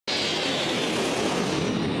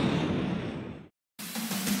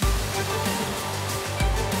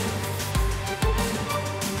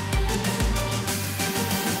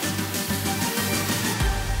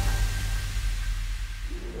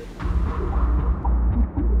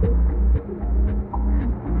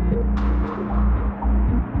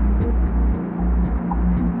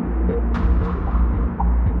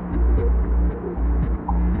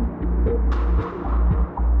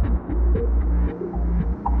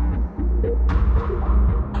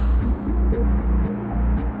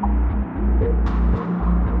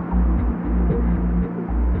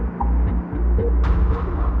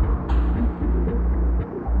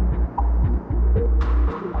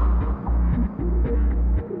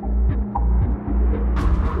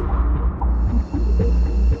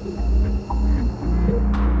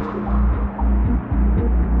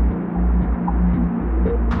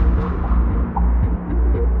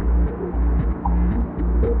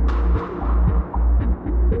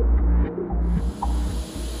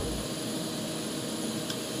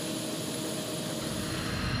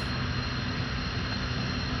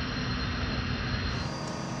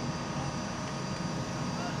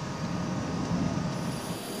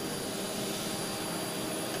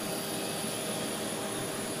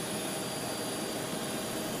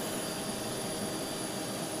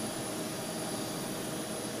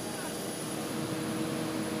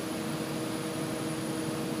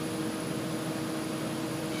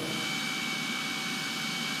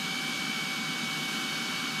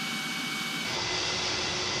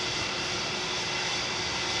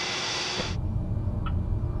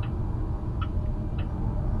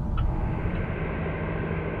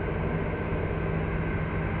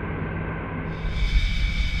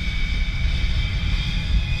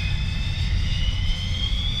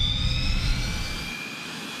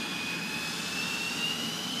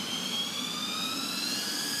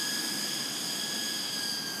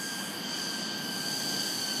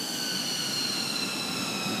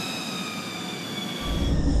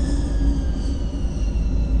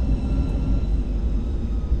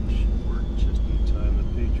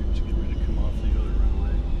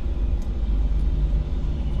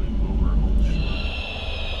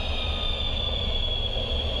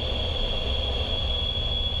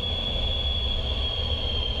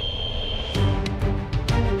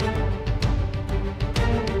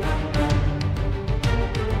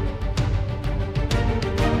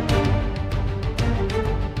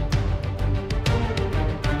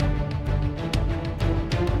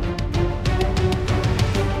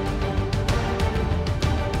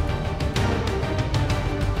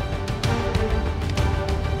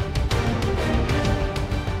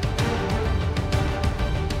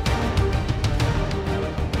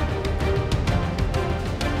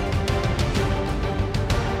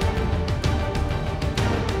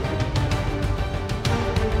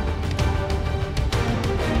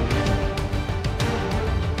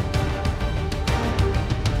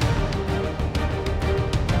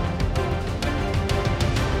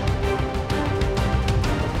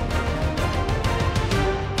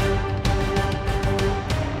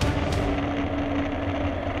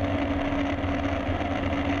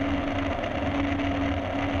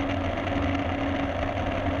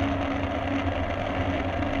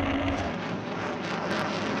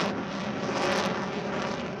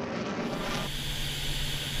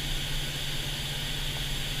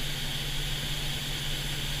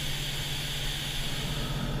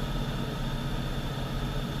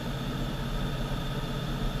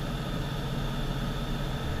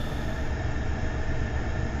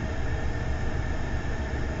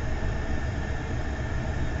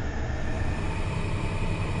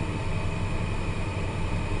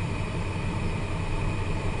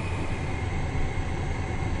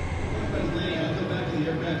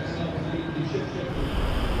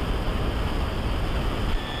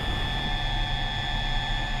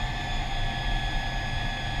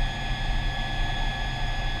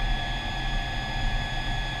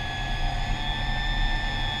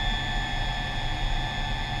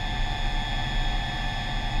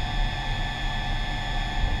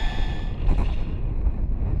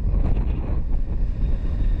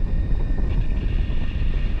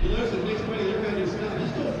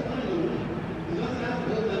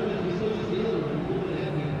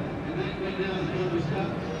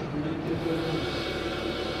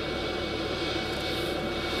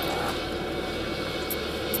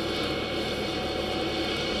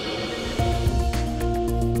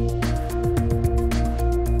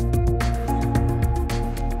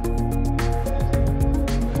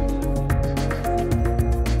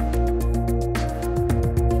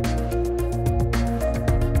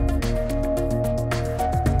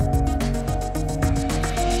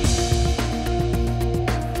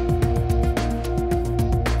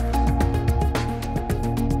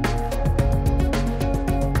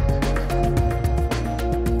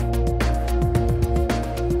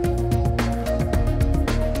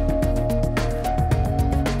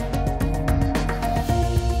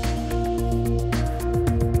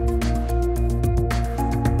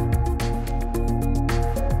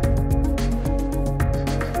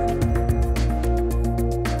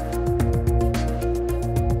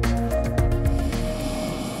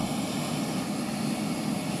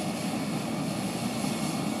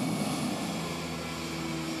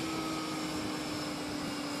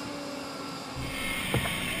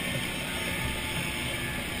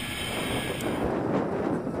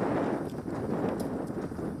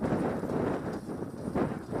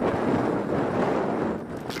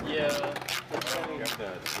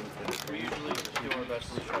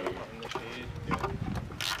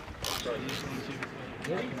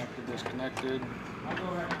Disconnected.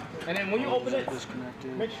 And then when you open it,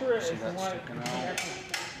 disconnected. make sure it's See the that one. sticking out.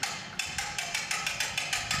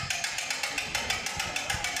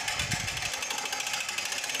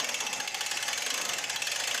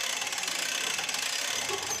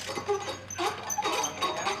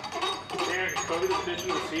 Darren, can Cody just pitch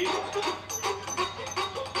you the seat?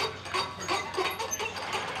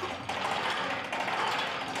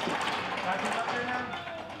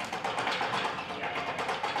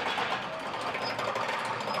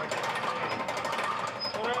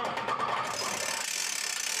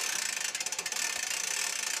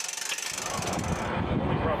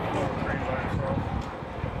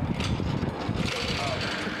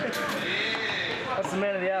 That's the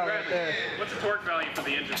man of the hour right there. What's the torque value for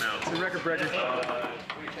the engine mount? The record breaker. I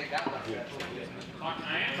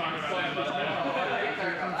am talking about that.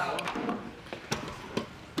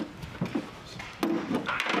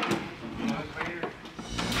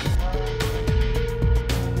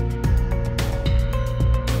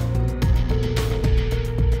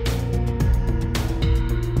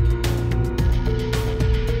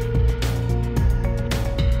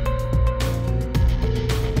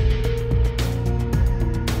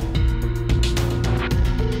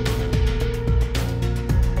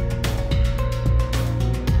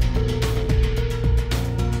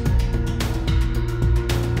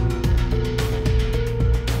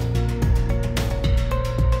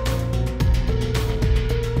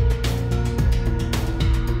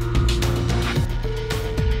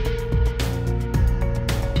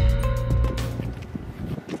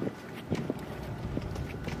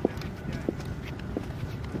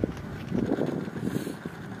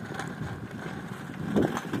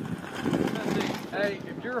 Hey,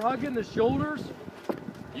 if you're hugging the shoulders,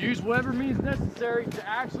 use whatever means necessary to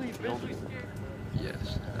actually visually scare.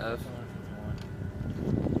 Yes. F.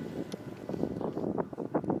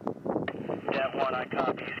 Dev 1, I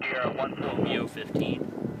copy. Sierra 1 Romeo 15,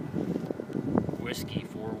 Whiskey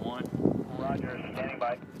 41. Roger, standing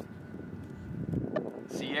by.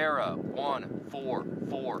 Sierra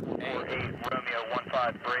 1448. 48, Romeo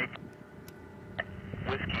 15, break.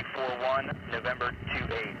 Whiskey 41, November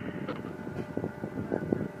 28.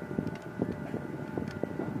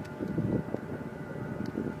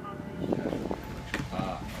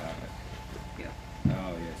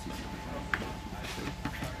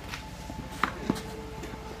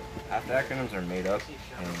 Half the acronyms are made up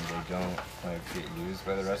and they don't get used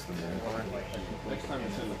by the rest of the Marine Corps. Next time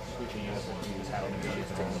it's in the switching units, you just have them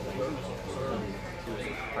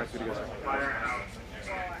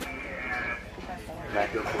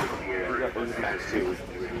Back up for Sierra.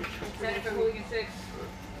 Center for Hooligan 6.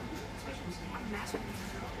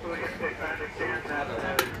 Hooligan 6, I understand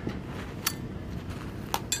that.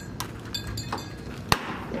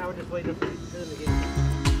 Now we're just waiting for them to get.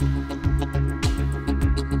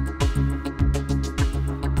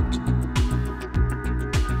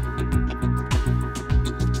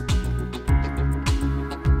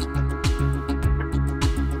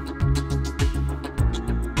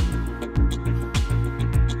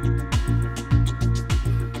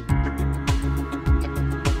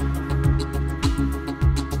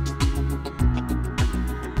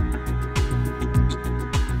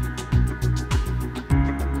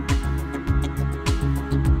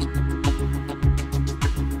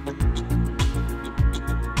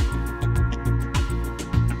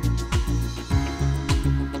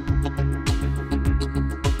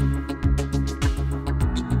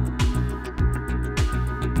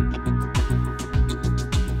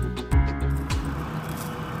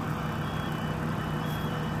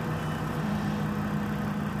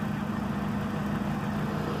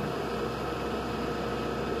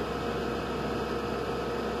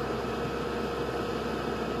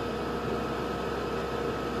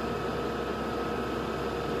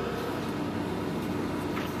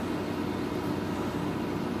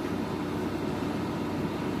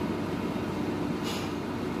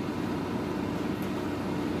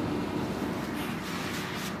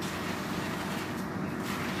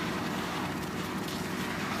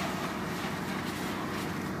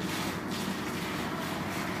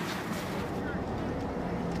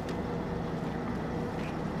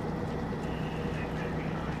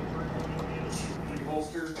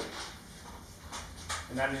 Holster,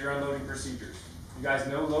 and that is your unloading procedures. You guys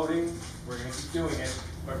know loading, we're going to keep doing it,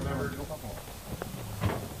 but remember,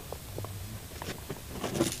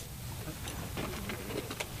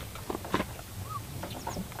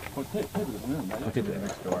 I'll take the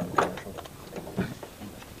next door on the commercial.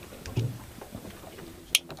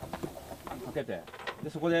 かけて、で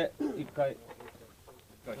そこで一回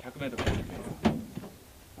100メートル。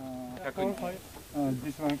100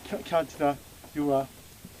 This one catch your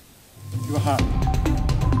hand.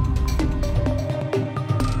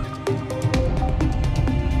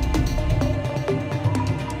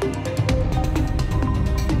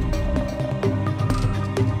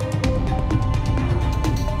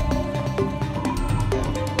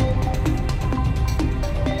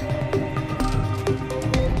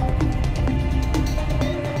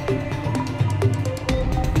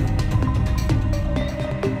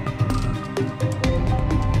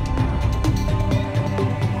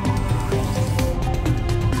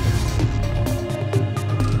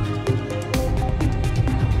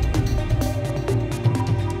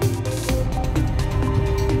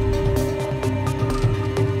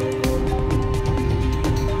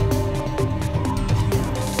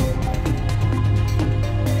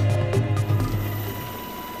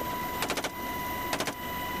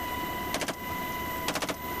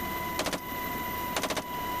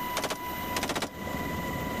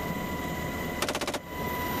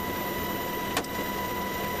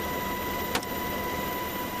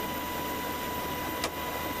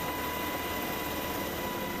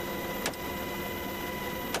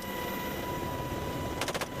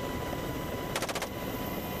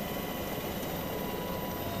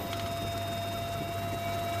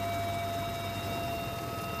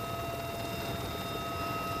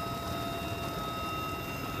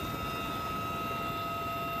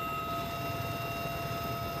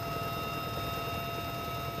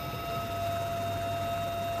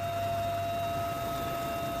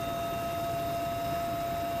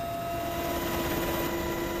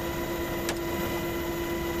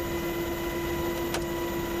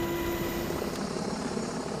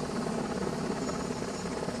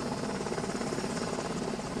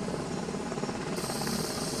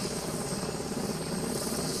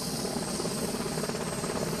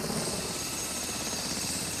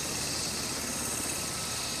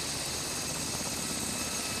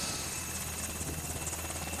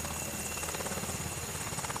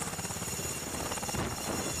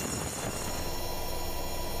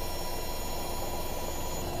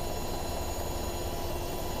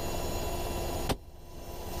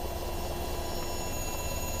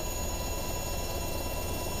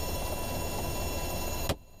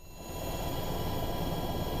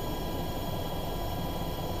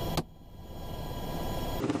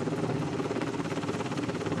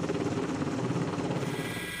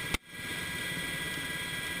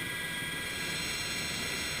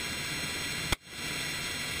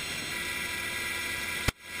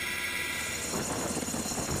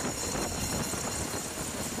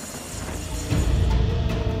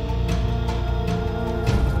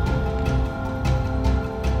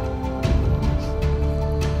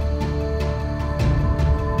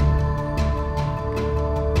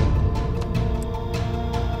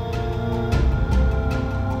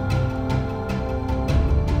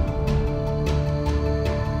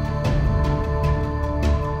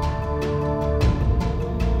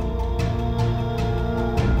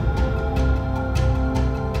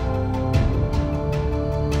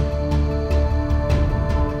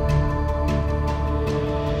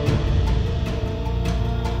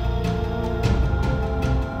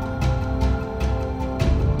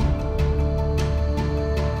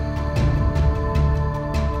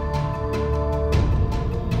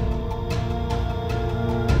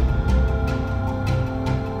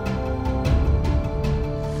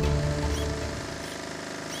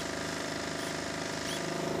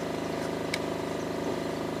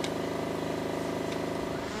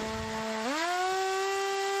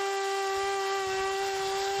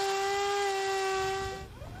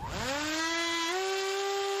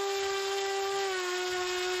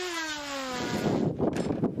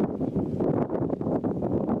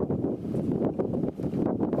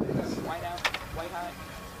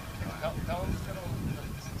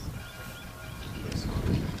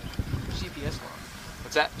 GPS log.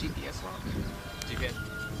 What's that? GPS log? GPS.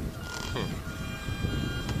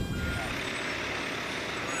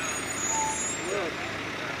 Look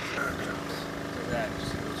at that,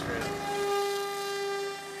 just go straight up.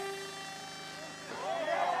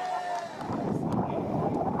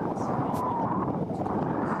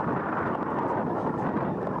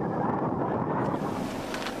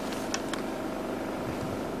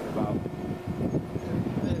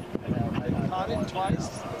 I caught it twice.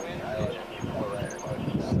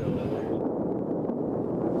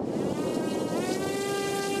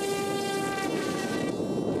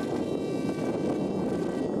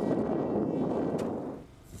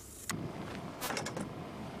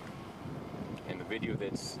 And the video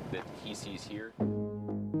that he sees here.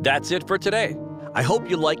 That's it for today. I hope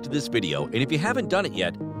you liked this video, and if you haven't done it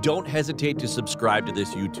yet, don't hesitate to subscribe to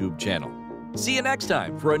this YouTube channel. See you next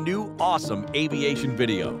time for a new awesome aviation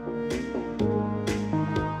video.